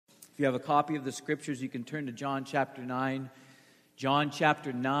you have a copy of the Scriptures, you can turn to John chapter 9. John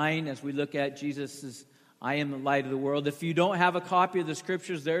chapter 9, as we look at Jesus' I am the light of the world. If you don't have a copy of the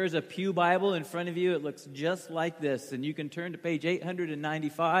Scriptures, there is a pew Bible in front of you. It looks just like this. And you can turn to page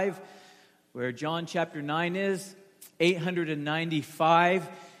 895, where John chapter 9 is. 895.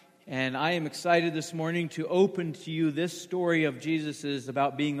 And I am excited this morning to open to you this story of Jesus'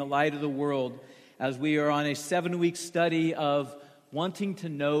 about being the light of the world, as we are on a 7-week study of wanting to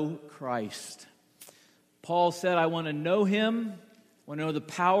know Christ. Paul said, I want to know Him. I want to know the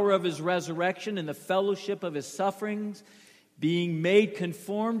power of His resurrection and the fellowship of His sufferings, being made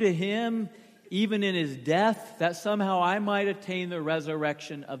conformed to Him even in His death, that somehow I might attain the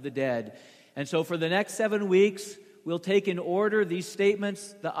resurrection of the dead. And so for the next 7 weeks, we'll take in order these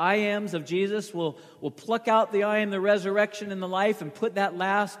statements, the I ams of Jesus. We'll pluck out the I am the resurrection and the life and put that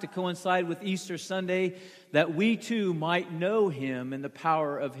last to coincide with Easter Sunday, that we too might know Him and the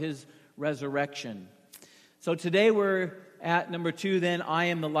power of His resurrection. So today we're at number 2 then, I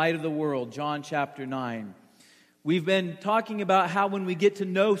am the light of the world, John chapter 9. We've been talking about how when we get to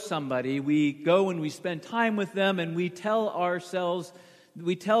know somebody, we go and we spend time with them and we tell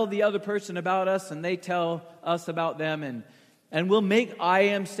the other person about us and they tell us about them, and we'll make I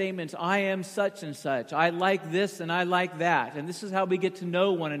am statements. I am such and such. I like this and I like that. And this is how we get to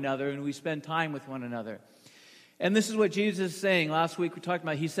know one another and we spend time with one another. And this is what Jesus is saying. Last week we talked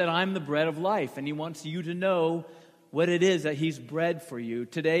about, He said, I'm the bread of life, and He wants you to know what it is that He's bread for you.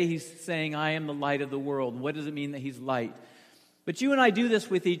 Today He's saying, I am the light of the world. What does it mean that He's light? But you and I do this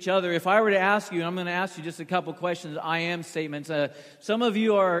with each other. If I were to ask you, and I'm going to ask you just a couple questions, I am statements. Some of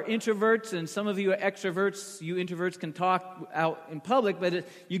you are introverts and some of you are extroverts. You introverts can talk out in public, but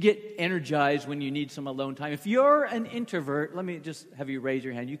you get energized when you need some alone time. If you're an introvert, let me just have you raise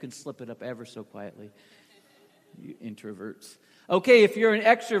your hand. You can slip it up ever so quietly. You introverts. Okay, if you're an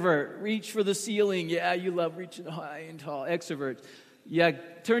extrovert, reach for the ceiling. Yeah, you love reaching high and tall. Extroverts. Yeah,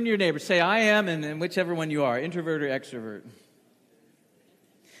 turn to your neighbor. Say, I am, and whichever one you are, introvert or extrovert.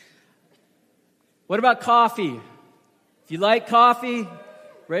 What about coffee? If you like coffee,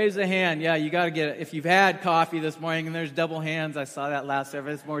 raise a hand. Yeah, you got to get it. If you've had coffee this morning, and there's double hands. I saw that last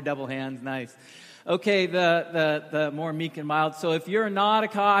service. More double hands. Nice. Okay, the more meek and mild. So if you're not a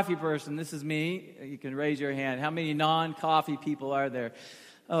coffee person, this is me, you can raise your hand. How many non-coffee people are there?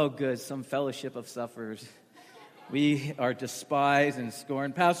 Oh, good, some fellowship of sufferers. We are despised and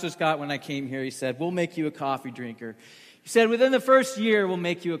scorned. Pastor Scott, when I came here, he said, we'll make you a coffee drinker. He said, within the first year, we'll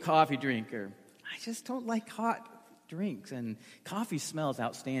make you a coffee drinker. I just don't like hot drinks, and coffee smells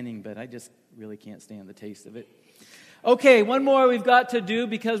outstanding, but I just really can't stand the taste of it. Okay, one more we've got to do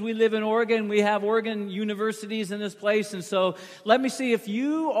because we live in Oregon. We have Oregon universities in this place. And so let me see if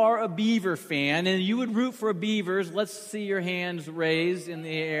you are a Beaver fan and you would root for Beavers. Let's see your hands raised in the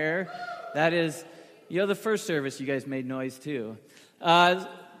air. That is, the first service you guys made noise too.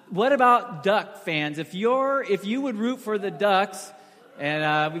 What about Duck fans? If you would root for the Ducks,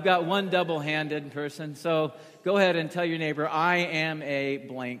 and we've got one double-handed person. So go ahead and tell your neighbor, I am a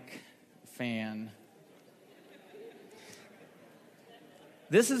blank fan.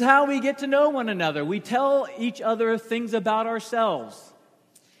 This is how we get to know one another. We tell each other things about ourselves.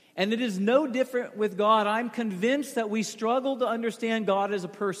 And it is no different with God. I'm convinced that we struggle to understand God as a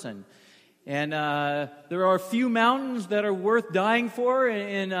person. And there are a few mountains that are worth dying for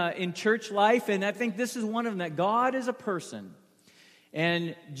in church life. And I think this is one of them, that God is a person.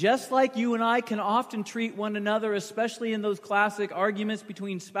 And just like you and I can often treat one another, especially in those classic arguments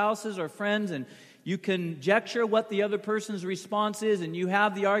between spouses or friends, and you conjecture what the other person's response is, and you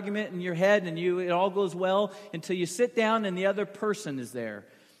have the argument in your head, and it all goes well until you sit down and the other person is there.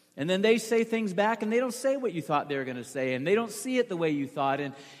 And then they say things back, and they don't say what you thought they were going to say, and they don't see it the way you thought.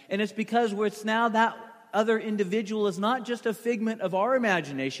 And it's because it's now that other individual is not just a figment of our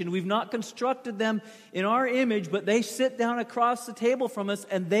imagination. We've not constructed them in our image, but they sit down across the table from us,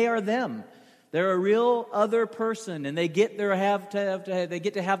 and they are them. They're a real other person, and they get to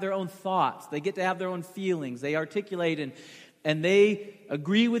have their own thoughts. They get to have their own feelings. They articulate and they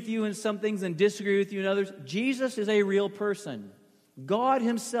agree with you in some things and disagree with you in others. Jesus is a real person. God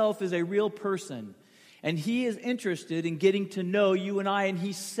Himself is a real person, and He is interested in getting to know you and I, and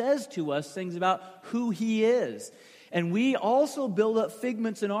He says to us things about who He is. And we also build up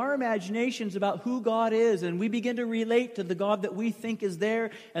figments in our imaginations about who God is. And we begin to relate to the God that we think is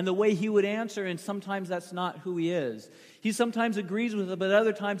there and the way He would answer. And sometimes that's not who He is. He sometimes agrees with it, but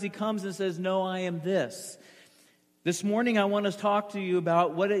other times He comes and says, no, I am this. This morning I want to talk to you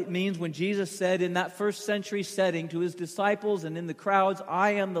about what it means when Jesus said in that first century setting to His disciples and in the crowds,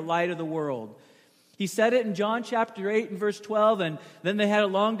 I am the light of the world. He said it in John chapter 8 and verse 12, and then they had a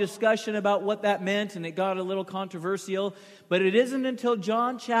long discussion about what that meant, and it got a little controversial. But it isn't until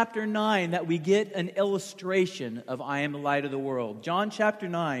John chapter 9 that we get an illustration of I am the light of the world. John chapter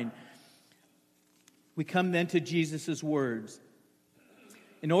 9, we come then to Jesus' words.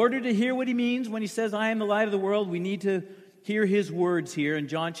 In order to hear what he means when he says, I am the light of the world, we need to hear his words here in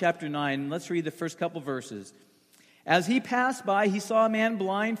John chapter 9. Let's read the first couple verses. As he passed by, he saw a man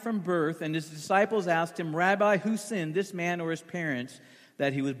blind from birth, and his disciples asked him, Rabbi, who sinned, this man or his parents,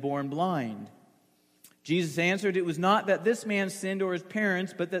 that he was born blind? Jesus answered, it was not that this man sinned or his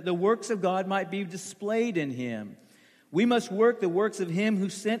parents, but that the works of God might be displayed in him. We must work the works of him who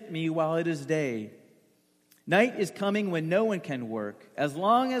sent me while it is day. Night is coming when no one can work. As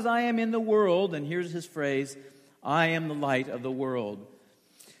long as I am in the world, and here's his phrase, I am the light of the world.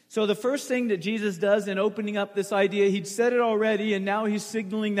 So the first thing that Jesus does in opening up this idea, he'd said it already, and now he's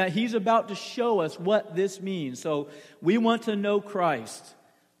signaling that he's about to show us what this means. So we want to know Christ.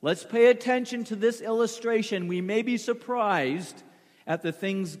 Let's pay attention to this illustration. We may be surprised at the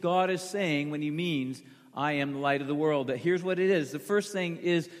things God is saying when he means, I am the light of the world. But here's what it is. The first thing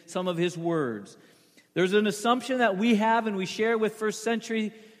is some of his words. There's an assumption that we have and we share with first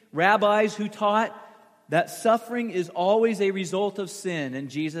century rabbis who taught that suffering is always a result of sin, and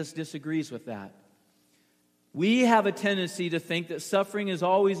Jesus disagrees with that. We have a tendency to think that suffering is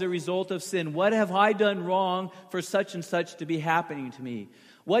always a result of sin. What have I done wrong for such and such to be happening to me?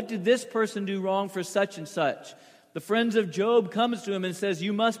 What did this person do wrong for such and such? The friends of Job comes to him and says,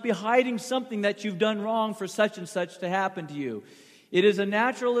 you must be hiding something that you've done wrong for such and such to happen to you. It is a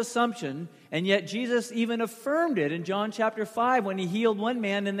natural assumption, and yet Jesus even affirmed it in John chapter 5 when he healed one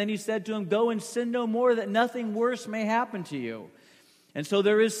man, and then he said to him, go and sin no more, that nothing worse may happen to you. And so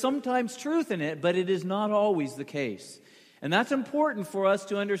there is sometimes truth in it, but it is not always the case. And that's important for us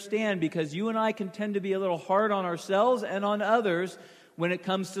to understand, because you and I can tend to be a little hard on ourselves and on others when it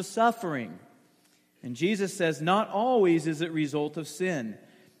comes to suffering. And Jesus says, not always is it a result of sin.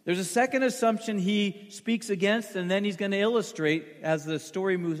 There's a second assumption he speaks against, and then he's going to illustrate as the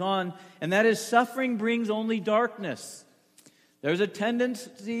story moves on, and that is suffering brings only darkness. There's a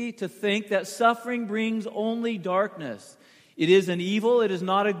tendency to think that suffering brings only darkness. It is an evil, it is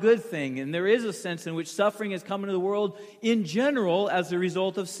not a good thing, and there is a sense in which suffering has come into the world in general as a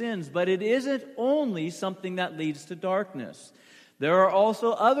result of sins, but it isn't only something that leads to darkness. There are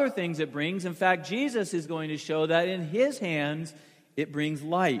also other things it brings. In fact, Jesus is going to show that in his hands it brings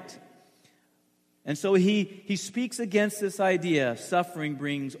light. And so he speaks against this idea, suffering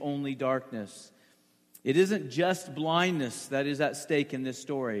brings only darkness. It isn't just blindness that is at stake in this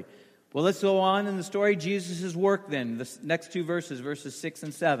story. Well, let's go on in the story. Jesus' work then, the next two verses, verses 6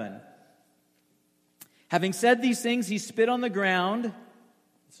 and 7. Having said these things, he spit on the ground,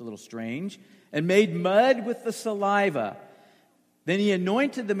 it's a little strange, and made mud with the saliva. Then he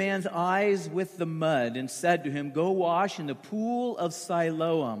anointed the man's eyes with the mud and said to him, go wash in the pool of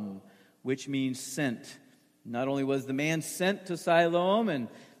Siloam, which means sent. Not only was the man sent to Siloam, and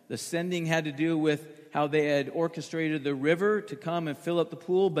the sending had to do with how they had orchestrated the river to come and fill up the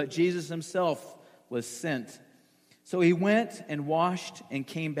pool, but Jesus himself was sent. So he went and washed and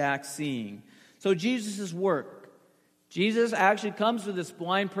came back seeing. So Jesus' work. Jesus actually comes to this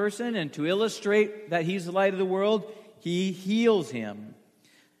blind person, and to illustrate that he's the light of the world, he heals him.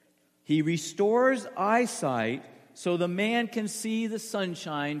 He restores eyesight so the man can see the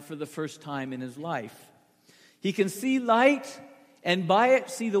sunshine for the first time in his life. He can see light and by it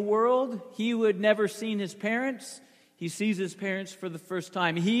see the world. He who had never seen his parents, he sees his parents for the first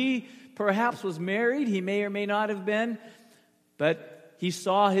time. He perhaps was married, he may or may not have been, but he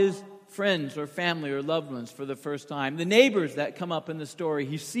saw his friends or family or loved ones for the first time. The neighbors that come up in the story,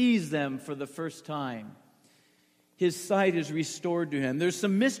 he sees them for the first time. His sight is restored to him. There's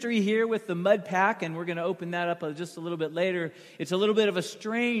some mystery here with the mud pack, and we're going to open that up just a little bit later. It's a little bit of a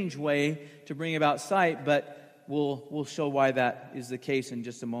strange way to bring about sight, but we'll show why that is the case in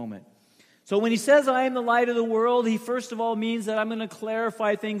just a moment. So when he says, I am the light of the world, he first of all means that I'm going to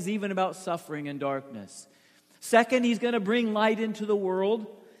clarify things even about suffering and darkness. Second, he's going to bring light into the world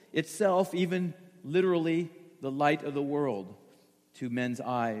itself, even literally the light of the world to men's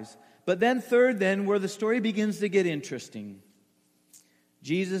eyes. But then third, where the story begins to get interesting,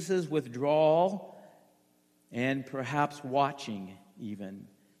 Jesus' withdrawal and perhaps watching even,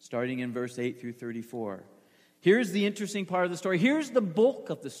 starting in verse 8 through 34. Here's the interesting part of the story. Here's the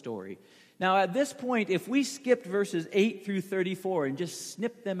bulk of the story. Now, at this point, if we skipped verses 8 through 34 and just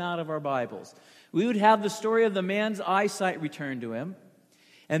snipped them out of our Bibles, we would have the story of the man's eyesight returned to him.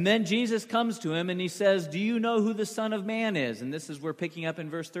 And then Jesus comes to him and he says, do you know who the Son of Man is? And this is, we're picking up in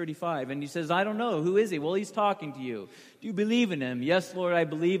verse 35. And he says, I don't know. Who is he? Well, he's talking to you. Do you believe in him? Yes, Lord, I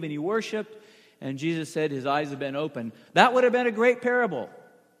believe. And he worshiped. And Jesus said his eyes have been opened. That would have been a great parable.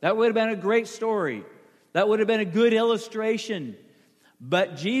 That would have been a great story. That would have been a good illustration.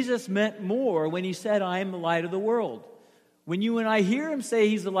 But Jesus meant more when he said, I am the light of the world. When you and I hear him say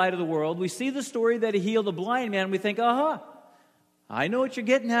he's the light of the world, we see the story that he healed a blind man, we think, aha, I know what you're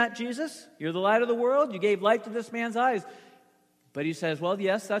getting at, Jesus. You're the light of the world. You gave light to this man's eyes. But he says, well,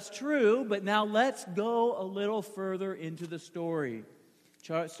 yes, that's true, but now let's go a little further into the story.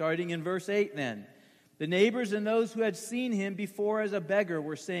 Starting in verse 8 then. The neighbors and those who had seen him before as a beggar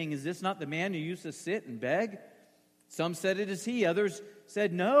were saying, is this not the man who used to sit and beg? Some said it is he. Others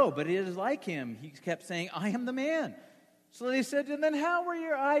said, no, but it is like him. He kept saying, I am the man. So they said to him, then how were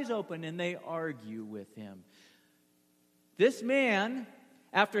your eyes open? And they argue with him. This man,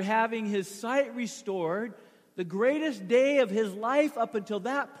 after having his sight restored, the greatest day of his life up until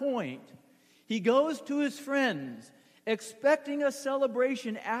that point, he goes to his friends, expecting a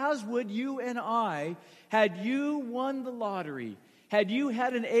celebration, as would you and I, had you won the lottery, had you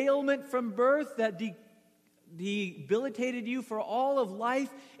had an ailment from birth that debilitated you for all of life,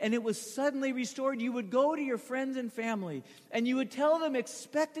 and it was suddenly restored, you would go to your friends and family, and you would tell them,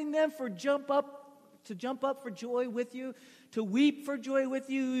 expecting them to jump up for joy with you, to weep for joy with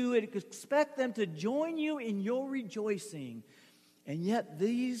you. You would expect them to join you in your rejoicing. And yet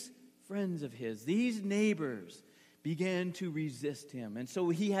these friends of his, these neighbors, began to resist him. And so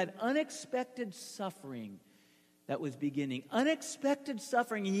he had unexpected suffering that was beginning. Unexpected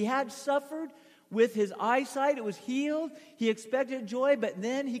suffering. He had suffered with his eyesight. It was healed. He expected joy, but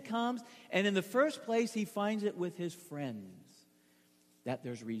then he comes, and in the first place, he finds it with his friends, that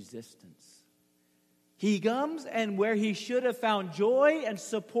there's resistance. He comes, and where he should have found joy and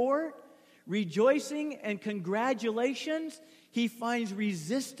support, rejoicing and congratulations, he finds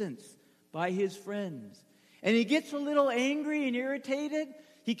resistance by his friends. And he gets a little angry and irritated.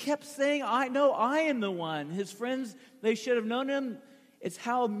 He kept saying, I am the one. His friends, they should have known him. It's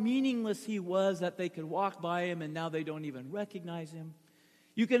how meaningless he was that they could walk by him and now they don't even recognize him.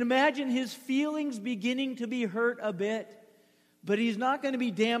 You can imagine his feelings beginning to be hurt a bit, but he's not going to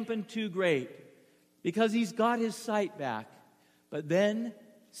be dampened too great because he's got his sight back. But then,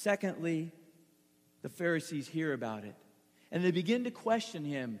 secondly, the Pharisees hear about it and they begin to question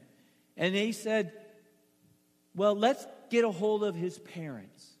him. And they said, well, let's get a hold of his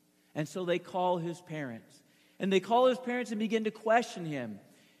parents. And so they call his parents. And they call his parents and begin to question him.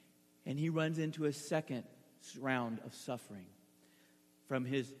 And he runs into a second round of suffering from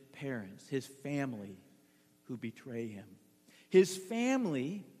his parents, his family who betray him. His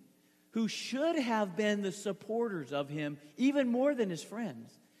family who should have been the supporters of him even more than his friends.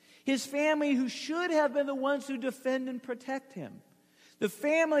 His family who should have been the ones who defend and protect him. The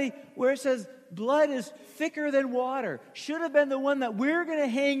family where it says blood is thicker than water should have been the one that we're going to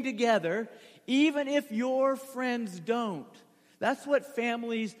hang together even if your friends don't. That's what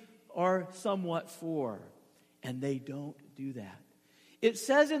families are somewhat for. And they don't do that. It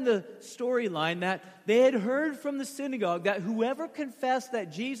says in the storyline that they had heard from the synagogue that whoever confessed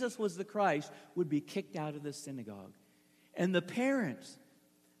that Jesus was the Christ would be kicked out of the synagogue. And the parents,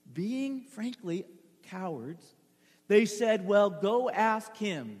 being frankly cowards, they said, well, go ask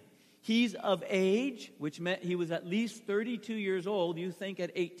him. He's of age, which meant he was at least 32 years old. You think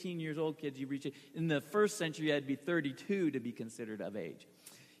at 18 years old, kids, you reach it. In the first century, you had to be 32 to be considered of age.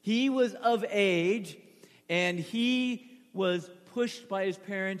 He was of age, and he was pushed by his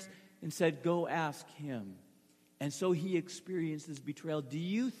parents and said, go ask him. And so he experienced this betrayal. Do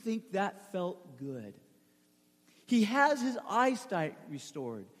you think that felt good? He has his eyesight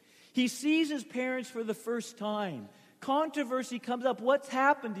restored. He sees his parents for the first time. Controversy comes up. What's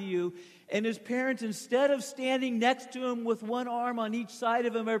happened to you? And his parents, instead of standing next to him with one arm on each side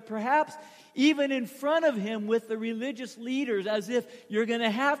of him, or perhaps even in front of him with the religious leaders, as if you're going to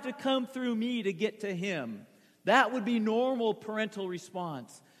have to come through me to get to him. That would be normal parental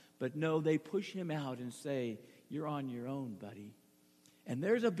response. But no, they push him out and say, you're on your own, buddy. And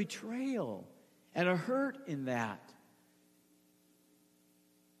there's a betrayal and a hurt in that.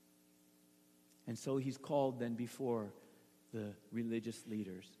 And so he's called then before the religious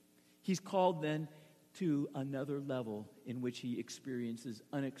leaders. He's called then to another level in which he experiences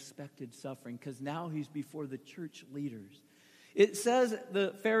unexpected suffering, because now he's before the church leaders. It says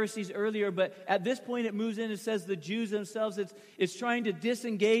the Pharisees earlier, but at this point it moves in and says the Jews themselves. It's trying to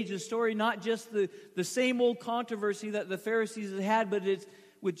disengage the story, not just the same old controversy that the Pharisees had, but it's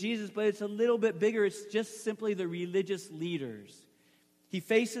with Jesus, but it's a little bit bigger. It's just simply the religious leaders. He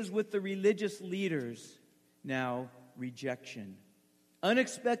faces with the religious leaders now rejection.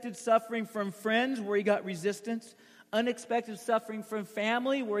 Unexpected suffering from friends where he got resistance. Unexpected suffering from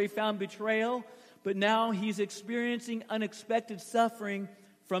family where he found betrayal. But now he's experiencing unexpected suffering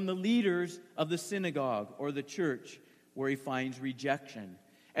from the leaders of the synagogue or the church where he finds rejection.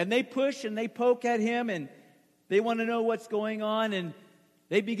 And they push and they poke at him and they want to know what's going on, and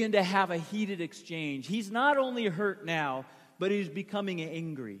they begin to have a heated exchange. He's not only hurt now, but he's becoming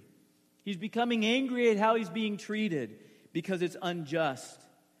angry. He's becoming angry at how he's being treated because it's unjust.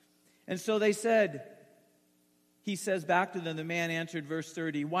 And so he says back to them, the man answered, verse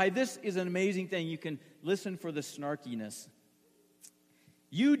 30, "Why, this is an amazing thing." You can listen for the snarkiness.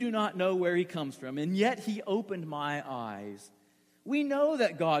 "You do not know where he comes from, and yet he opened my eyes. We know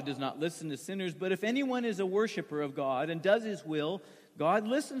that God does not listen to sinners, but if anyone is a worshiper of God and does his will, God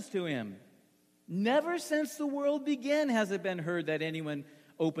listens to him. Never since the world began has it been heard that anyone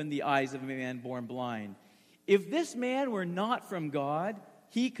opened the eyes of a man born blind. If this man were not from God,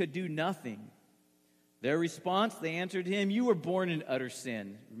 he could do nothing." Their response, they answered him, "You were born in utter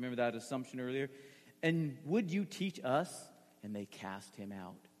sin." Remember that assumption earlier? "And would you teach us?" And they cast him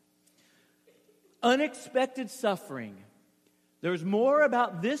out. Unexpected suffering. There's more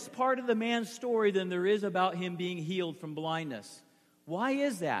about this part of the man's story than there is about him being healed from blindness. Why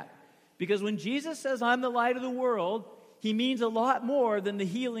is that? Because when Jesus says, "I'm the light of the world," he means a lot more than the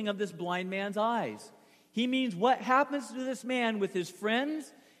healing of this blind man's eyes. He means what happens to this man with his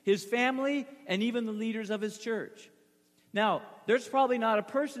friends, his family, and even the leaders of his church. Now, there's probably not a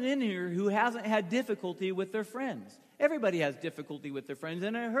person in here who hasn't had difficulty with their friends. Everybody has difficulty with their friends,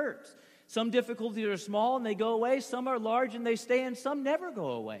 and it hurts. Some difficulties are small and they go away. Some are large and they stay, and some never go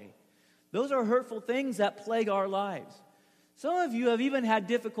away. Those are hurtful things that plague our lives. Some of you have even had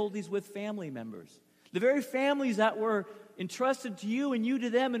difficulties with family members. The very families that were entrusted to you and you to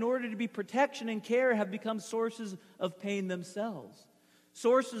them in order to be protection and care have become sources of pain themselves.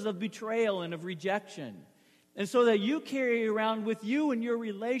 Sources of betrayal and of rejection. And so that you carry around with you and your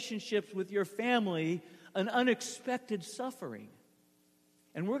relationships with your family an unexpected suffering.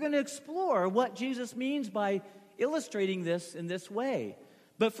 And we're going to explore what Jesus means by illustrating this in this way.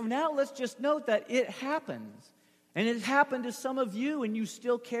 But for now, let's just note that it happens. And it happened to some of you, and you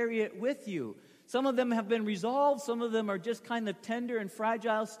still carry it with you. Some of them have been resolved. Some of them are just kind of tender and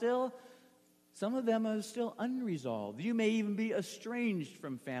fragile still. Some of them are still unresolved. You may even be estranged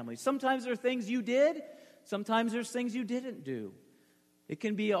from family. Sometimes there are things you did. Sometimes there's things you didn't do. It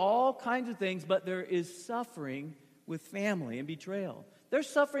can be all kinds of things, but there is suffering with family and betrayal. There's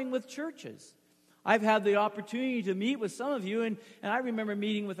suffering with churches. I've had the opportunity to meet with some of you, and I remember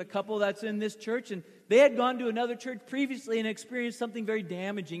meeting with a couple that's in this church, and they had gone to another church previously and experienced something very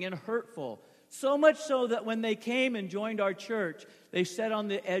damaging and hurtful. So much so that when they came and joined our church, they sat on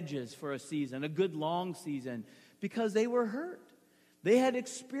the edges for a season, a good long season, because they were hurt. They had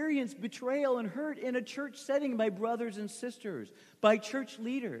experienced betrayal and hurt in a church setting by brothers and sisters, by church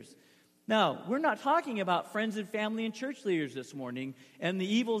leaders. Now, we're not talking about friends and family and church leaders this morning and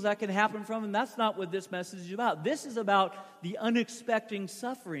the evils that can happen from them. That's not what this message is about. This is about the unexpected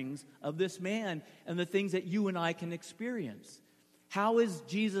sufferings of this man and the things that you and I can experience. How is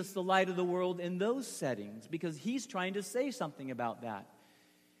Jesus the light of the world in those settings? Because he's trying to say something about that.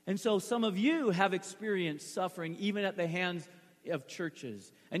 And so some of you have experienced suffering even at the hands of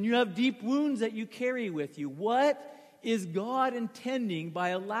churches. And you have deep wounds that you carry with you. What is God intending by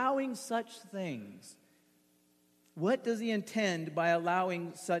allowing such things? What does he intend by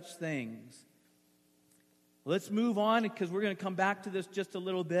allowing such things? Let's move on, because we're going to come back to this just a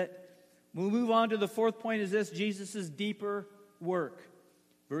little bit. We'll move on to the fourth point, is this: Jesus' deeper work.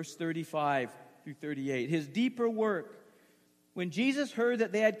 Verse 35 through 38. His deeper work. When Jesus heard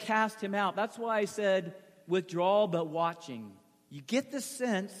that they had cast him out, that's why I said withdrawal but watching. You get the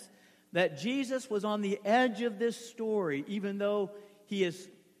sense that Jesus was on the edge of this story, even though he has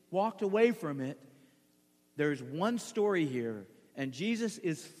walked away from it. There's one story here, and Jesus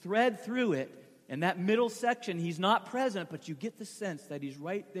is thread through it. In that middle section, he's not present, but you get the sense that he's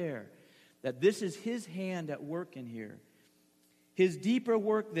right there, that this is his hand at work in here. His deeper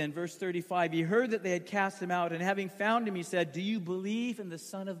work then, verse 35, he heard that they had cast him out, and having found him, he said, "Do you believe in the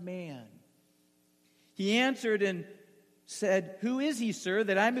Son of Man?" He answered and said, "Who is he, sir,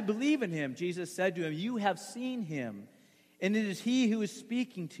 that I may believe in him?" Jesus said to him, "You have seen him, and it is he who is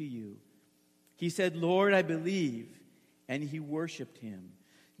speaking to you." He said, "Lord, I believe," and he worshiped him.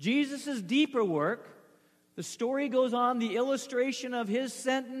 Jesus' deeper work, the story goes on, the illustration of his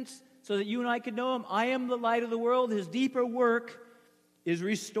sentence, so that you and I could know him. I am the light of the world. His deeper work is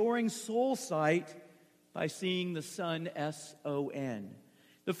restoring soul sight by seeing the sun, S-O-N.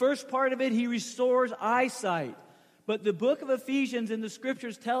 The first part of it, he restores eyesight. But the book of Ephesians and the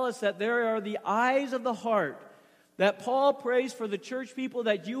scriptures tell us that there are the eyes of the heart, that Paul prays for the church people,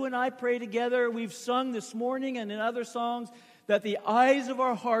 that you and I pray together. We've sung this morning and in other songs that the eyes of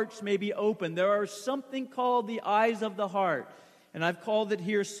our hearts may be open. There are something called the eyes of the heart, and I've called it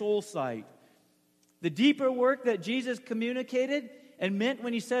here soul sight. The deeper work that Jesus communicated and meant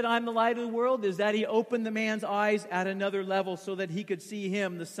when he said, I'm the light of the world, is that he opened the man's eyes at another level so that he could see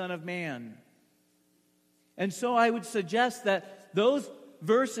him, the Son of Man. And so I would suggest that those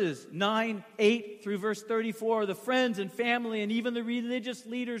verses 9, 8 through verse 34, the friends and family and even the religious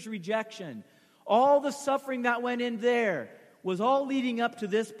leaders' rejection, all the suffering that went in there was all leading up to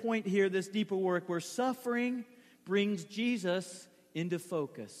this point here, this deeper work, where suffering brings Jesus into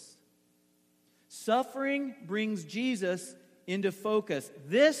focus. Suffering brings Jesus into focus.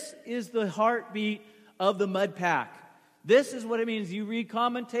 This is the heartbeat of the mud pack. This is what it means. You read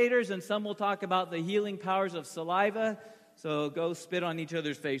commentators, and some will talk about the healing powers of saliva. So go spit on each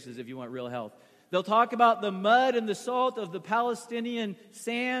other's faces if you want real health. They'll talk about the mud and the salt of the Palestinian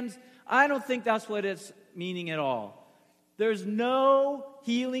sands. I don't think that's what it's meaning at all. There's no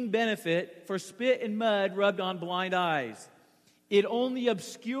healing benefit for spit and mud rubbed on blind eyes. It only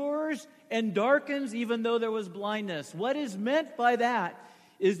obscures and darkens even though there was blindness. What is meant by that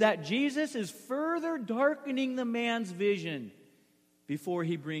is that Jesus is further darkening the man's vision before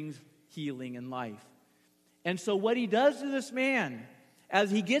he brings healing and life. And so what he does to this man, as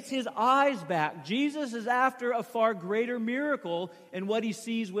he gets his eyes back, Jesus is after a far greater miracle in what he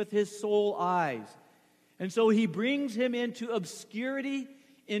sees with his soul eyes. And so he brings him into obscurity,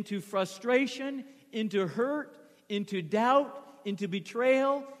 into frustration, into hurt, into doubt, into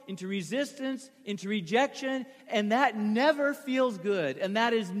betrayal, into resistance, into rejection, and that never feels good, and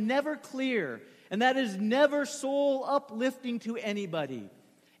that is never clear, and that is never soul uplifting to anybody.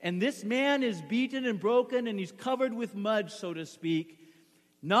 And this man is beaten and broken, and he's covered with mud, so to speak,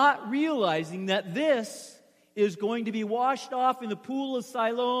 not realizing that this is going to be washed off in the pool of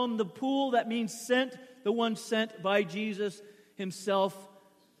Siloam, the pool that means sent, the one sent by Jesus himself.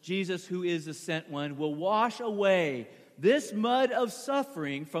 Jesus, who is the sent one, will wash away this mud of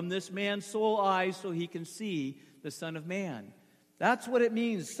suffering from this man's soul eyes so he can see the Son of Man. That's what it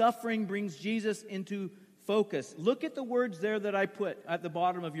means. Suffering brings Jesus into focus. Look at the words there that I put at the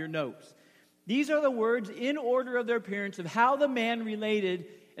bottom of your notes. These are the words in order of their appearance of how the man related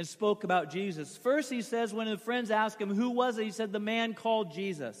and spoke about Jesus. First, he says, when the friends ask him, who was it? He said, the man called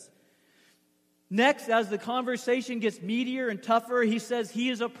Jesus. Next, as the conversation gets meatier and tougher, he says, he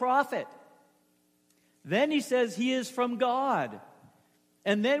is a prophet. Then he says, he is from God.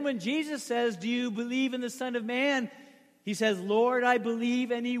 And then when Jesus says, do you believe in the Son of Man? He says, Lord, I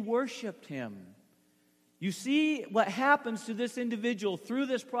believe, and he worshiped him. You see what happens to this individual through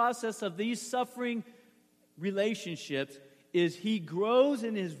this process of these suffering relationships is he grows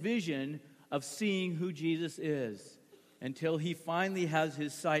in his vision of seeing who Jesus is until he finally has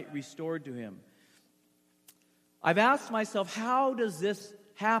his sight restored to him. I've asked myself, how does this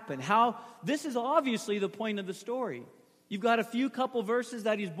happen? This is obviously the point of the story. You've got a few couple verses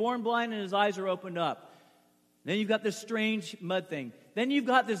that he's born blind and his eyes are opened up. Then you've got this strange mud thing. Then you've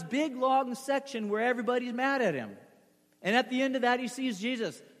got this big long section where everybody's mad at him. And at the end of that, he sees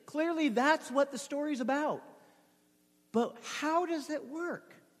Jesus. Clearly, that's what the story's about. But how does it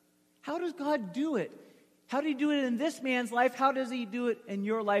work? How does God do it? How did he do it in this man's life? How does he do it in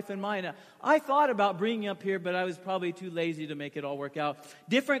your life and mine? I thought about bringing up here, but I was probably too lazy to make it all work out.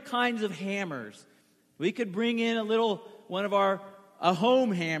 Different kinds of hammers. We could bring in a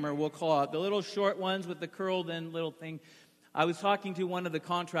home hammer, we'll call it. The little short ones with the curled end little thing. I was talking to one of the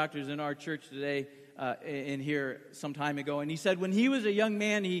contractors in our church today, in here some time ago, and he said when he was a young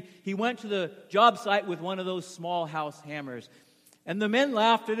man, he went to the job site with one of those small house hammers. And the men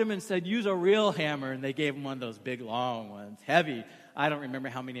laughed at him and said, use a real hammer. And they gave him one of those big, long ones, heavy. I don't remember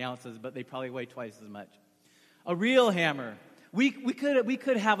how many ounces, but they probably weigh twice as much. A real hammer. We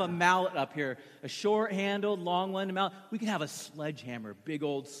could have a mallet up here, a short-handled, long one. Mallet. We could have a sledgehammer, big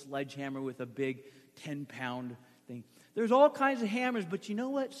old sledgehammer with a big 10-pound thing. There's all kinds of hammers, but you know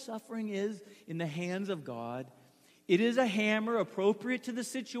what suffering is in the hands of God? It is a hammer appropriate to the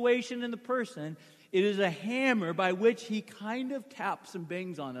situation and the person. It is a hammer by which he kind of taps and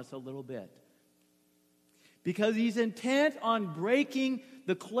bangs on us a little bit. Because he's intent on breaking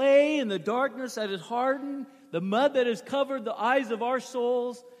the clay and the darkness that has hardened, the mud that has covered the eyes of our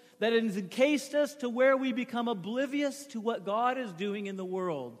souls, that has encased us to where we become oblivious to what God is doing in the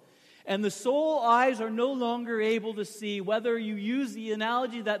world. And the soul eyes are no longer able to see, whether you use the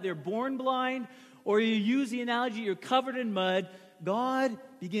analogy that they're born blind or you use the analogy you're covered in mud, God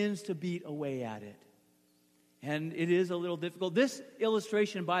begins to beat away at it. And it is a little difficult. This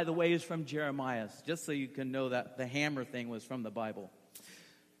illustration, by the way, is from Jeremiah, just so you can know that the hammer thing was from the Bible.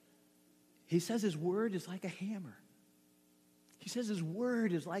 He says his word is like a hammer. He says his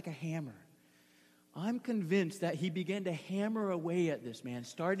word is like a hammer. I'm convinced that he began to hammer away at this man,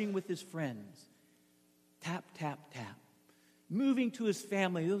 starting with his friends. Tap, tap, tap. Moving to his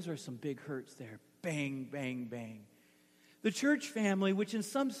family, those are some big hurts there. Bang, bang, bang. The church family, which in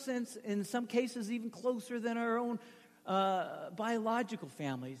some sense, in some cases, even closer than our own biological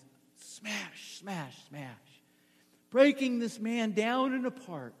families, smash, smash, smash. Breaking this man down and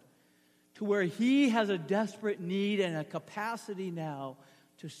apart to where he has a desperate need and a capacity now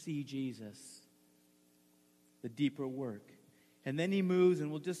to see Jesus. The deeper work. And then he moves, and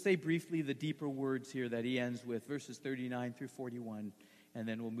we'll just say briefly the deeper words here that he ends with, verses 39 through 41, and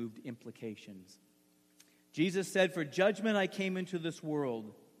then we'll move to implications. Jesus said, "For judgment I came into this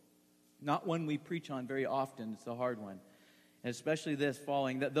world." Not one we preach on very often. It's a hard one. And especially this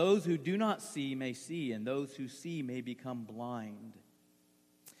following, that those who do not see may see, and those who see may become blind.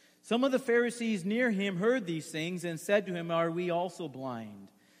 Some of the Pharisees near him heard these things and said to him, "Are we also blind?"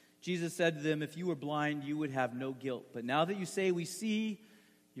 Jesus said to them, "If you were blind, you would have no guilt. But now that you say we see,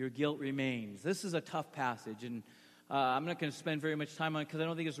 your guilt remains." This is a tough passage, and I'm not going to spend very much time on it because I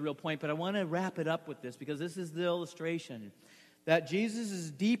don't think it's a real point, but I want to wrap it up with this because this is the illustration that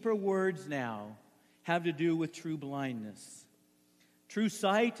Jesus' deeper words now have to do with true blindness. True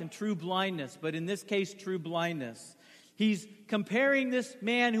sight and true blindness, but in this case, true blindness. He's comparing this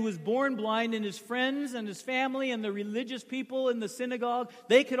man who was born blind, and his friends and his family and the religious people in the synagogue,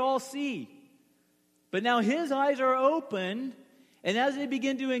 they could all see. But now his eyes are opened, and as they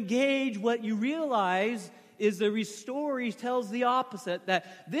begin to engage, what you realize is the story tells the opposite,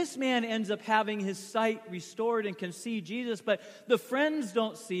 that this man ends up having his sight restored and can see Jesus, but the friends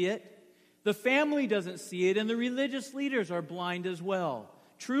don't see it, the family doesn't see it, and the religious leaders are blind as well.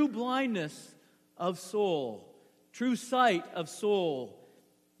 True blindness of soul. True sight of soul.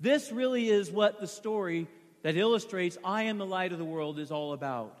 This really is what the story that illustrates I am the light of the world is all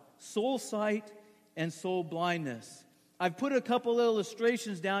about. Soul sight and soul blindness. I've put a couple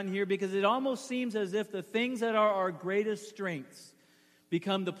illustrations down here because it almost seems as if the things that are our greatest strengths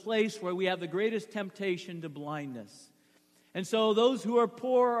become the place where we have the greatest temptation to blindness. And so those who are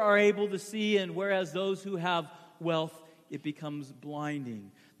poor are able to see, and whereas those who have wealth, it becomes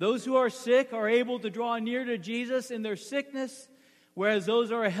blinding. Those who are sick are able to draw near to Jesus in their sickness, whereas those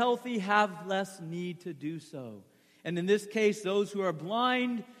who are healthy have less need to do so. And in this case, those who are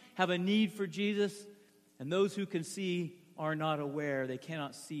blind have a need for Jesus, and those who can see are not aware. They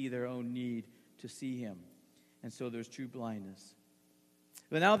cannot see their own need to see him. And so there's true blindness.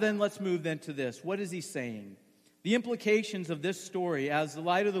 But now then, let's move then to this. What is he saying? The implications of this story, as the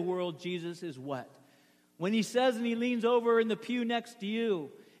light of the world, Jesus is what? When he says, and he leans over in the pew next to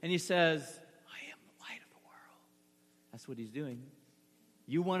you, and he says, "I am the light of the world." That's what he's doing.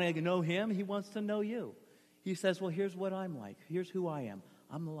 You want to know him, he wants to know you. He says, well, here's what I'm like. Here's who I am.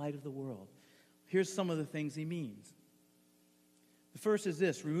 I'm the light of the world. Here's some of the things he means. The first is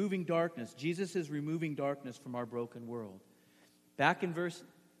this, removing darkness. Jesus is removing darkness from our broken world. Back in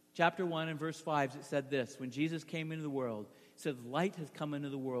chapter 1 and verse 5, it said this, when Jesus came into the world, it said, light has come into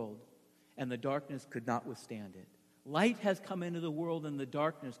the world, and the darkness could not withstand it. Light has come into the world, and the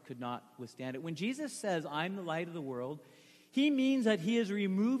darkness could not withstand it. When Jesus says, I'm the light of the world, he means that he is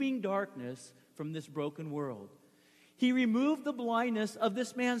removing darkness from this broken world. He removed the blindness of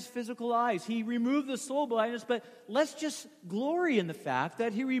this man's physical eyes. He removed the soul blindness, but let's just glory in the fact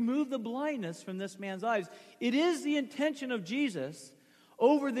that he removed the blindness from this man's eyes. It is the intention of Jesus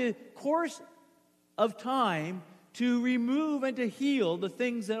over the course of time to remove and to heal the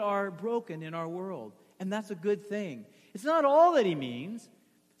things that are broken in our world. And that's a good thing. It's not all that he means.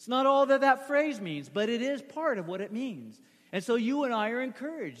 It's not all that that phrase means, but it is part of what it means. And so you and I are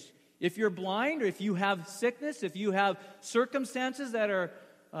encouraged. If you're blind, or if you have sickness, if you have circumstances that are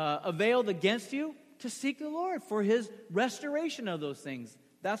availed against you, to seek the Lord for his restoration of those things.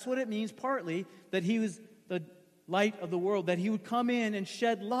 That's what it means partly, that he was the light of the world, that he would come in and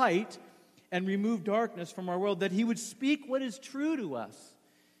shed light and remove darkness from our world, that he would speak what is true to us.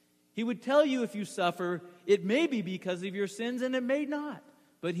 He would tell you if you suffer, it may be because of your sins and it may not,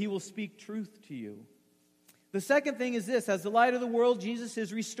 but he will speak truth to you. The second thing is this, as the light of the world, Jesus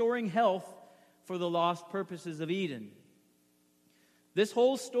is restoring health for the lost purposes of Eden. This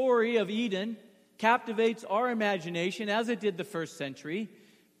whole story of Eden captivates our imagination as it did the first century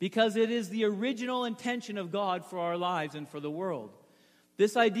because it is the original intention of God for our lives and for the world.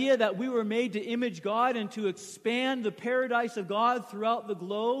 This idea that we were made to image God and to expand the paradise of God throughout the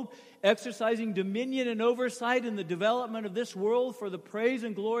globe, exercising dominion and oversight in the development of this world for the praise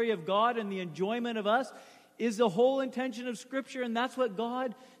and glory of God and the enjoyment of us, is the whole intention of Scripture, and that's what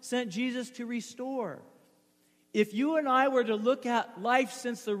God sent Jesus to restore. If you and I were to look at life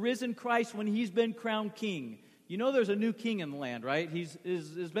since the risen Christ when He's been crowned king, you know there's a new king in the land, right?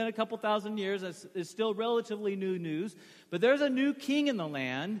 It's been a couple thousand years. It's still relatively new news. But there's a new king in the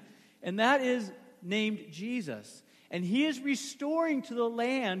land, and that is named Jesus. And He is restoring to the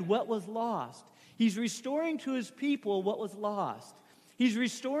land what was lost. He's restoring to His people what was lost. He's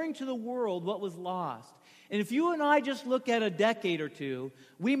restoring to the world what was lost. And if you and I just look at a decade or two,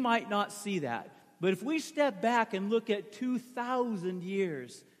 we might not see that. But if we step back and look at 2,000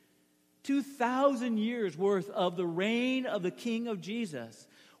 years, 2,000 years worth of the reign of the King of Jesus,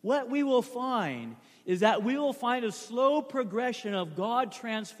 what we will find is that we will find a slow progression of God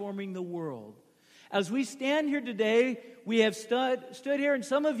transforming the world. As we stand here today, we have stood here, and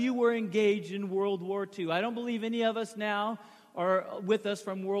some of you were engaged in World War II. I don't believe any of us now are with us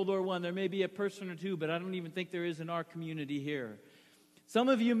from World War I. There may be a person or two, but I don't even think there is in our community here. Some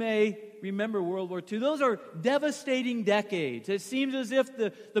of you may remember World War II. Those are devastating decades. It seems as if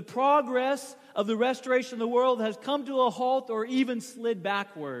the progress of the restoration of the world has come to a halt or even slid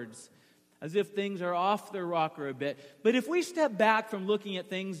backwards, as if things are off their rocker a bit. But if we step back from looking at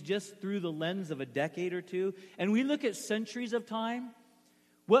things just through the lens of a decade or two, and we look at centuries of time,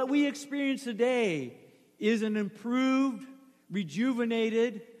 what we experience today is an improved,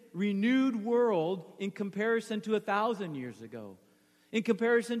 rejuvenated, renewed world in comparison to 1,000 years ago. In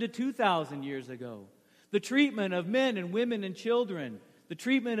comparison to 2,000 years ago. The treatment of men and women and children, the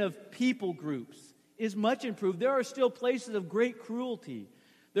treatment of people groups is much improved. There are still places of great cruelty.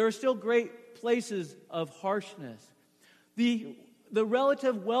 There are still great places of harshness. The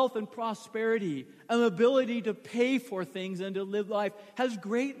relative wealth and prosperity and ability to pay for things and to live life has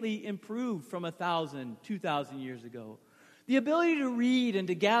greatly improved from 1,000, 2,000 years ago. The ability to read and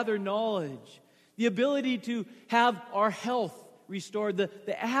to gather knowledge, the ability to have our health restored.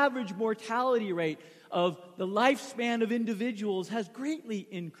 The average mortality rate of the lifespan of individuals has greatly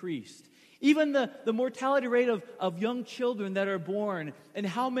increased. Even the mortality rate of young children that are born and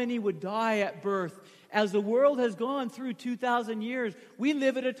how many would die at birth. As the world has gone through 2,000 years, we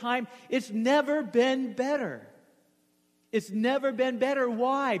live at a time it's never been better. It's never been better.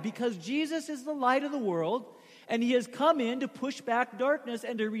 Why? Because Jesus is the light of the world, and He has come in to push back darkness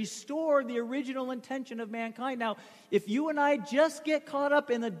and to restore the original intention of mankind. Now, if you and I just get caught up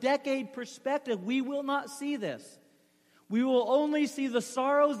in the decade perspective, we will not see this. We will only see the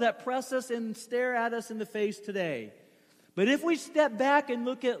sorrows that press us and stare at us in the face today. But if we step back and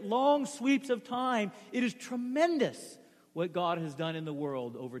look at long sweeps of time, it is tremendous what God has done in the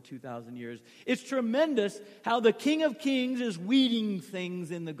world over 2,000 years. It's tremendous how the King of Kings is weeding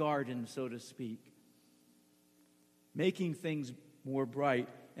things in the garden, so to speak, making things more bright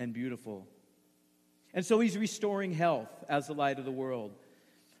and beautiful. And so He's restoring health as the light of the world.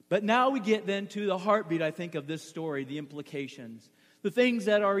 But now we get then to the heartbeat, I think, of this story, the implications. The things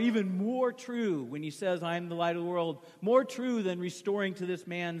that are even more true when He says, I am the light of the world, more true than restoring to this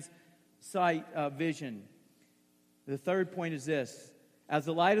man's sight, vision. The third point is this. As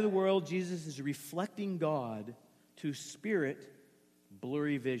the light of the world, Jesus is reflecting God to spirit,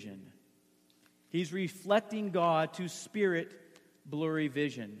 blurry vision. He's reflecting God to spirit, blurry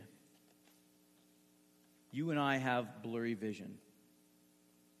vision. You and I have blurry vision.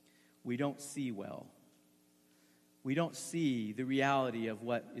 We don't see well. We don't see the reality of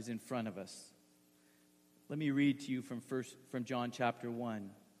what is in front of us. Let me read to you from John chapter 1,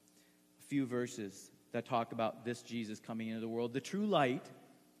 a few verses that talk about this Jesus coming into the world. The true light,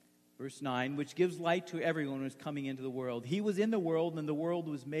 verse 9, which gives light to everyone who is coming into the world. He was in the world, and the world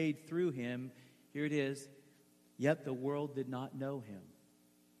was made through Him. Here it is. Yet the world did not know Him.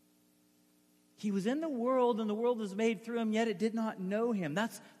 He was in the world, and the world was made through Him, yet it did not know Him.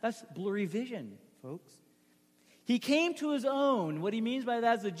 That's blurry vision, folks. He came to His own. What he means by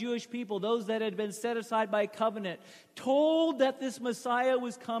that is the Jewish people, those that had been set aside by covenant, told that this Messiah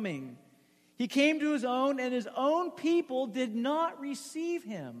was coming. He came to His own, and His own people did not receive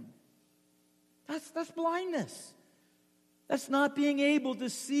Him. That's blindness. That's not being able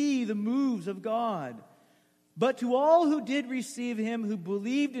to see the moves of God. But to all who did receive Him, who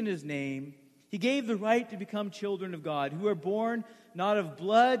believed in His name, He gave the right to become children of God, who are born not of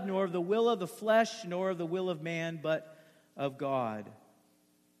blood, nor of the will of the flesh, nor of the will of man, but of God.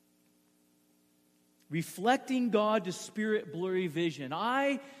 Reflecting God to spirit blurry vision.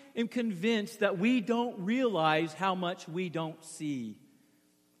 I am convinced that we don't realize how much we don't see.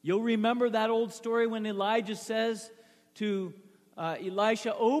 You'll remember that old story when Elijah says to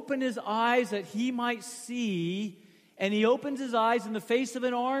Elisha, open his eyes that he might see. And he opens his eyes in the face of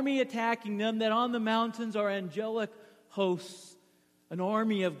an army attacking them, that on the mountains are angelic hosts, an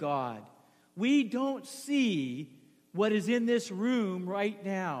army of God. We don't see what is in this room right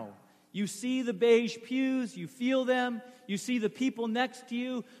now. You see the beige pews, you feel them, you see the people next to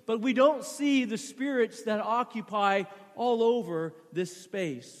you, but we don't see the spirits that occupy all over this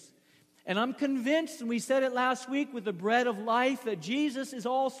space. And I'm convinced, and we said it last week with the bread of life, that Jesus is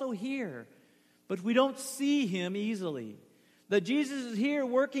also here, but we don't see him easily. That Jesus is here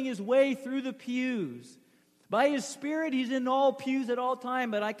working his way through the pews. By his Spirit, he's in all pews at all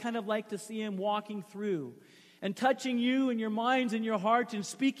time, but I kind of like to see him walking through and touching you and your minds and your hearts and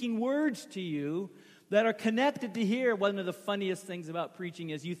speaking words to you that are connected to here. One of the funniest things about preaching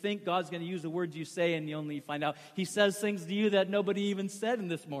is you think God's going to use the words you say, and you only find out he says things to you that nobody even said in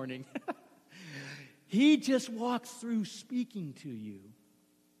this morning. He just walks through speaking to you,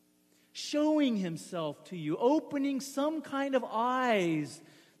 showing himself to you, opening some kind of eyes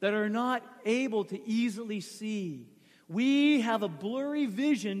that are not able to easily see. We have a blurry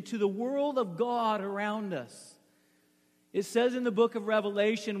vision to the world of God around us. It says in the book of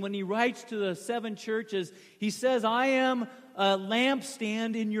Revelation, when he writes to the 7 churches, he says, I am a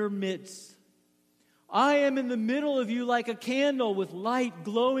lampstand in your midst. I am in the middle of you like a candle with light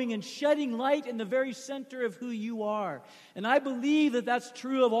glowing and shedding light in the very center of who you are. And I believe that that's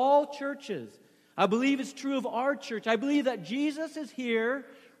true of all churches. I believe it's true of our church. I believe that Jesus is here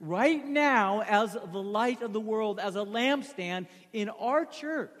right now as the light of the world, as a lampstand in our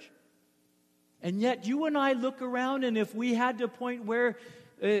church. And yet you and I look around, and if we had to point where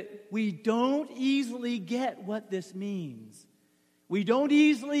we don't easily get what this means. We don't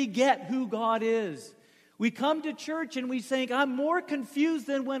easily get who God is. We come to church and we think, I'm more confused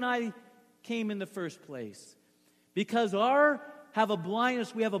than when I came in the first place. Because we have a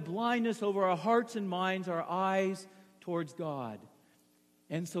blindness over our hearts and minds, our eyes towards God.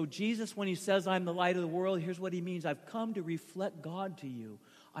 And so Jesus, when he says, I'm the light of the world, here's what he means. I've come to reflect God to you.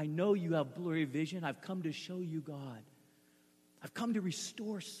 I know you have blurry vision. I've come to show you God. I've come to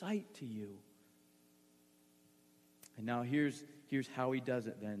restore sight to you. And now here's how he does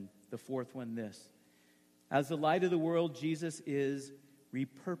it then. The fourth one, this. As the light of the world, Jesus is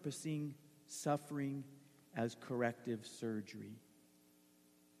repurposing suffering as corrective surgery.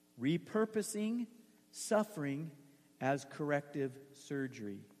 Repurposing suffering as corrective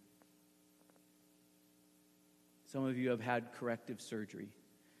surgery. Some of you have had corrective surgery.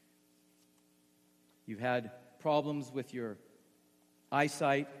 You've had problems with your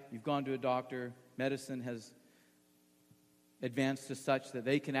eyesight. You've gone to a doctor. Medicine has advanced to such that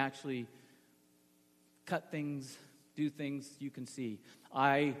they can actually cut things, do things you can see.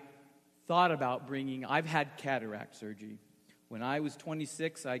 I thought about I've had cataract surgery. When I was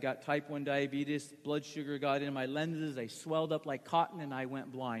 26, I got type 1 diabetes. Blood sugar got in my lenses. They swelled up like cotton, and I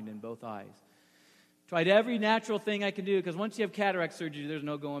went blind in both eyes. Tried every natural thing I can do, because once you have cataract surgery, there's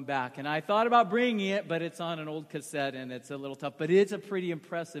no going back. And I thought about bringing it, but it's on an old cassette, and it's a little tough. But it's a pretty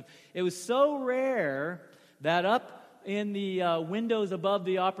impressive. It was so rare that up in the windows above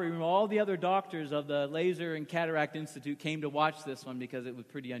the operating room, all the other doctors of the Laser and Cataract Institute came to watch this one because it was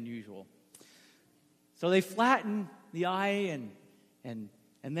pretty unusual. So they flatten the eye, and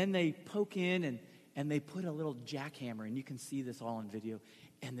then they poke in, and they put a little jackhammer, and you can see this all on video,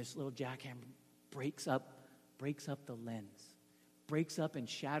 and this little jackhammer breaks up the lens, breaks up and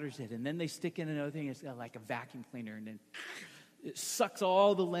shatters it, and then they stick in another thing. It's like a vacuum cleaner, and then it sucks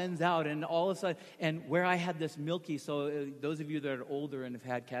all the lens out, and all of a sudden, and where I had this milky, so those of you that are older and have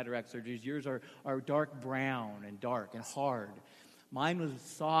had cataract surgeries, yours are dark brown and dark and hard. Mine was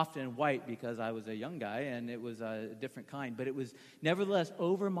soft and white because I was a young guy, and it was a different kind. But it was nevertheless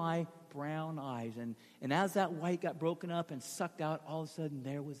over my brown eyes. And as that white got broken up and sucked out, all of a sudden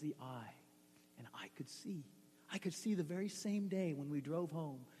there was the eye. And I could see. I could see the very same day when we drove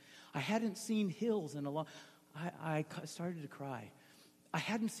home. I hadn't seen hills in a long... I started to cry. I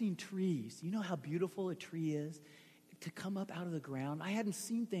hadn't seen trees. You know how beautiful a tree is? To come up out of the ground. I hadn't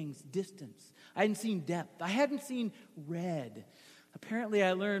seen things distance. I hadn't seen depth. I hadn't seen red. Apparently,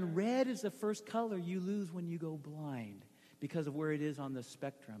 I learned red is the first color you lose when you go blind because of where it is on the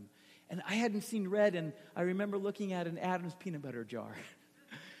spectrum. And I hadn't seen red, and I remember looking at an Adams peanut butter jar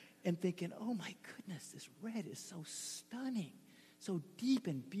and thinking, oh my goodness, this red is so stunning, so deep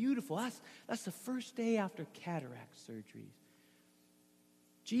and beautiful. That's the first day after cataract surgery.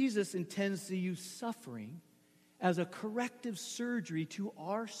 Jesus intends to use suffering as a corrective surgery to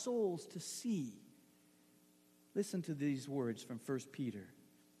our souls to see. Listen to these words from 1 Peter.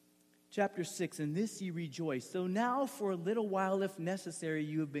 Chapter 6, in this ye rejoice. So now for a little while, if necessary,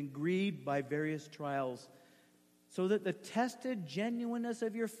 you have been grieved by various trials, so that the tested genuineness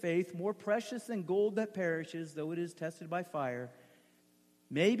of your faith, more precious than gold that perishes, though it is tested by fire,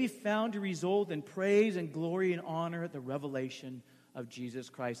 may be found to result in praise and glory and honor at the revelation of Jesus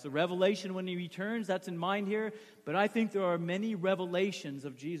Christ. The revelation when He returns, that's in mind here, but I think there are many revelations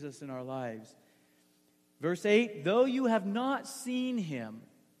of Jesus in our lives. Verse 8, though you have not seen Him,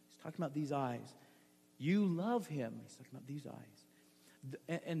 He's talking about these eyes, you love Him. He's talking about these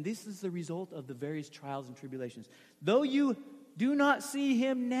eyes. And this is the result of the various trials and tribulations. Though you do not see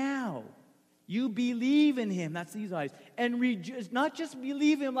Him now, you believe in Him. That's these eyes. And not just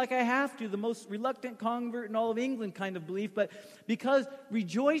believe Him like I have to, the most reluctant convert in all of England kind of belief, but because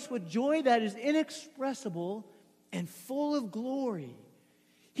rejoice with joy that is inexpressible and full of glory.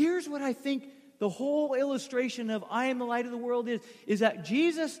 Here's what I think the whole illustration of I am the light of the world is that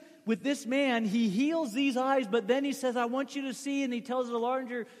Jesus, with this man, He heals these eyes, but then He says, I want you to see, and He tells a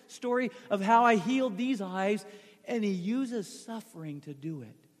larger story of how I healed these eyes, and He uses suffering to do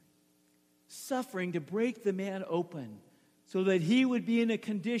it. Suffering to break the man open so that he would be in a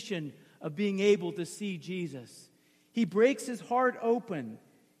condition of being able to see Jesus. He breaks his heart open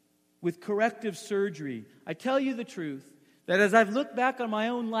with corrective surgery. I tell you the truth, that as I've looked back on my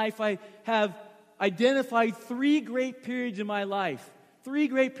own life, I have identified 3 great periods in my life. 3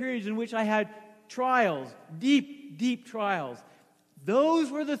 great periods in which I had trials, deep, deep trials. Those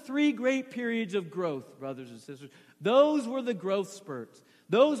were the 3 great periods of growth, brothers and sisters. Those were the growth spurts.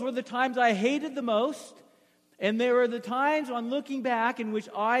 Those were the times I hated the most, and they were the times on looking back in which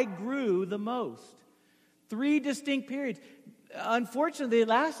I grew the most. 3 distinct periods. Unfortunately, they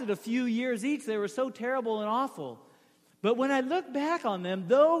lasted a few years each. They were so terrible and awful. But when I look back on them,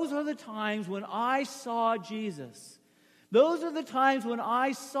 those are the times when I saw Jesus. Those are the times when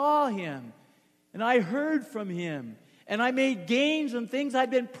I saw Him, and I heard from Him, and I made gains on things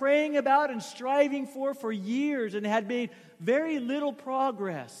I'd been praying about and striving for years, and had made very little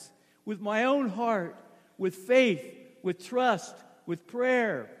progress with my own heart, with faith, with trust, with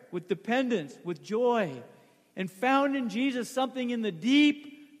prayer, with dependence, with joy, and found in Jesus something in the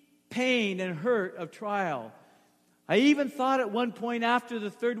deep pain and hurt of trial. I even thought at one point after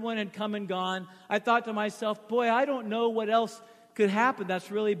the 3rd one had come and gone, I thought to myself, boy, I don't know what else could happen that's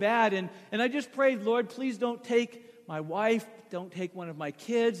really bad. And I just prayed, Lord, please don't take my wife, don't take one of my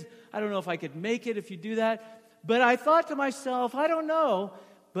kids. I don't know if I could make it if you do that. But I thought to myself, I don't know,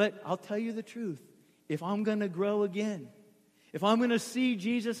 but I'll tell you the truth. If I'm going to grow again, if I'm going to see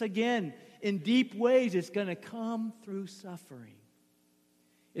Jesus again in deep ways, it's going to come through suffering.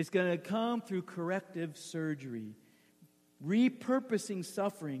 It's going to come through corrective surgery, repurposing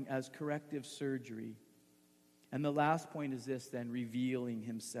suffering as corrective surgery. And the last point is this then, revealing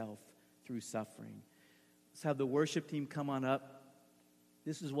Himself through suffering. Let's have the worship team come on up.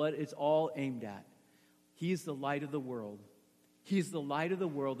 This is what it's all aimed at. He is the light of the world. He is the light of the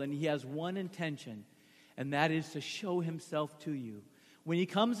world, and He has one intention, and that is to show Himself to you. When He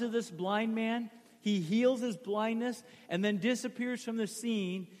comes to this blind man, He heals his blindness and then disappears from the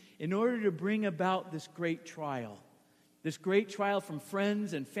scene in order to bring about this great trial. This great trial from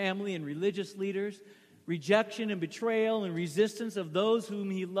friends and family and religious leaders, rejection and betrayal and resistance of those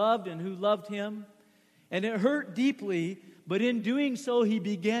whom He loved and who loved Him. And it hurt deeply, but in doing so, he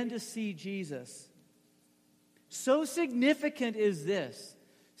began to see Jesus. So significant is this.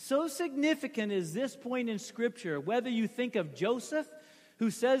 So significant is this point in Scripture, whether you think of Joseph,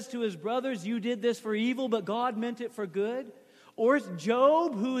 who says to his brothers, you did this for evil, but God meant it for good. Or it's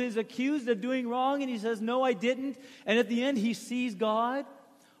Job, who is accused of doing wrong, and he says, no, I didn't. And at the end, he sees God.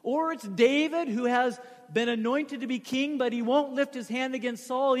 Or it's David, who has been anointed to be king, but he won't lift his hand against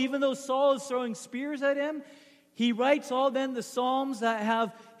Saul, even though Saul is throwing spears at him. He writes all then the Psalms that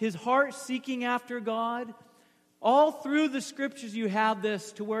have his heart seeking after God. All through the Scriptures you have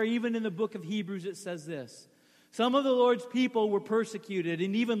this, to where even in the book of Hebrews it says this. Some of the Lord's people were persecuted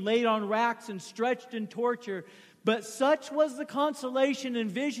and even laid on racks and stretched in torture. But such was the consolation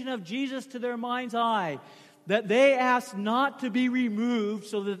and vision of Jesus to their mind's eye, that they asked not to be removed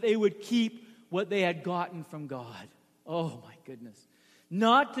so that they would keep what they had gotten from God. Oh my goodness.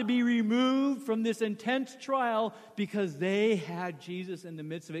 Not to be removed from this intense trial because they had Jesus in the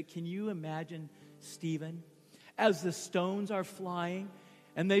midst of it. Can you imagine Stephen? As the stones are flying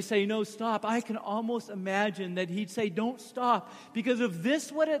and they say, no, stop. I can almost imagine that he'd say, don't stop. Because if this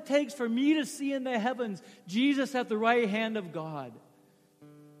is what it takes for me to see in the heavens, Jesus at the right hand of God,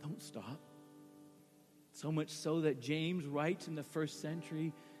 don't stop. So much so that James writes in the 1st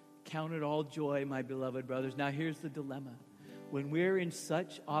century, count it all joy, my beloved brothers. Now here's the dilemma. when we're in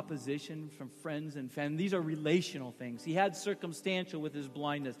such opposition from friends and family, these are relational things. He had circumstantial with his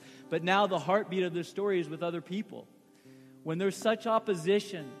blindness, but now the heartbeat of the story is with other people. When there's such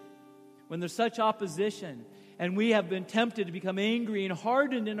opposition, and we have been tempted to become angry and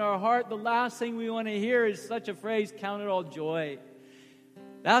hardened in our heart, the last thing we want to hear is such a phrase, count it all joy.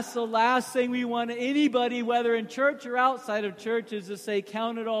 That's the last thing we want anybody, whether in church or outside of church, is to say,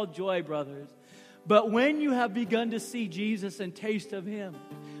 count it all joy, brothers. But when you have begun to see Jesus and taste of Him,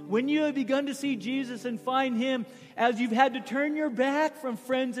 when you have begun to see Jesus and find Him, as you've had to turn your back from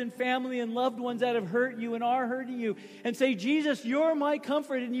friends and family and loved ones that have hurt you and are hurting you, and say, Jesus, you're my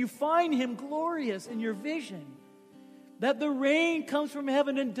comfort, and you find Him glorious in your vision, that the rain comes from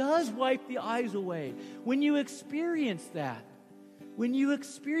heaven and does wipe the eyes away. When you experience that,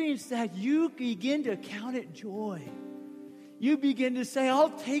 you begin to count it joy. You begin to say,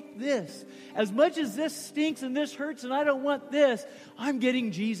 I'll take this. As much as this stinks and this hurts and I don't want this, I'm getting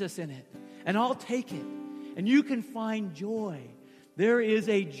Jesus in it. And I'll take it. And you can find joy. There is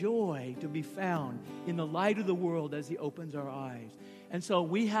a joy to be found in the light of the world as He opens our eyes. And so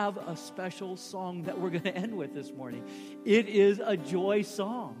we have a special song that we're going to end with this morning. It is a joy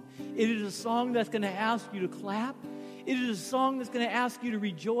song. It is a song that's going to ask you to clap. It is a song that's going to ask you to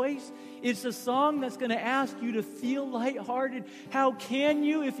rejoice. It's a song that's going to ask you to feel lighthearted. How can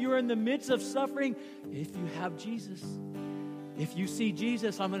you, if you're in the midst of suffering, if you have Jesus? If you see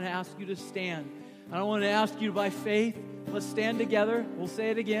Jesus, I'm going to ask you to stand. And I want to ask you by faith, let's stand together. We'll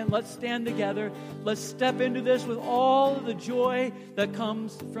say it again. Let's stand together. Let's step into this with all of the joy that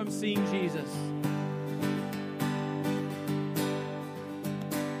comes from seeing Jesus.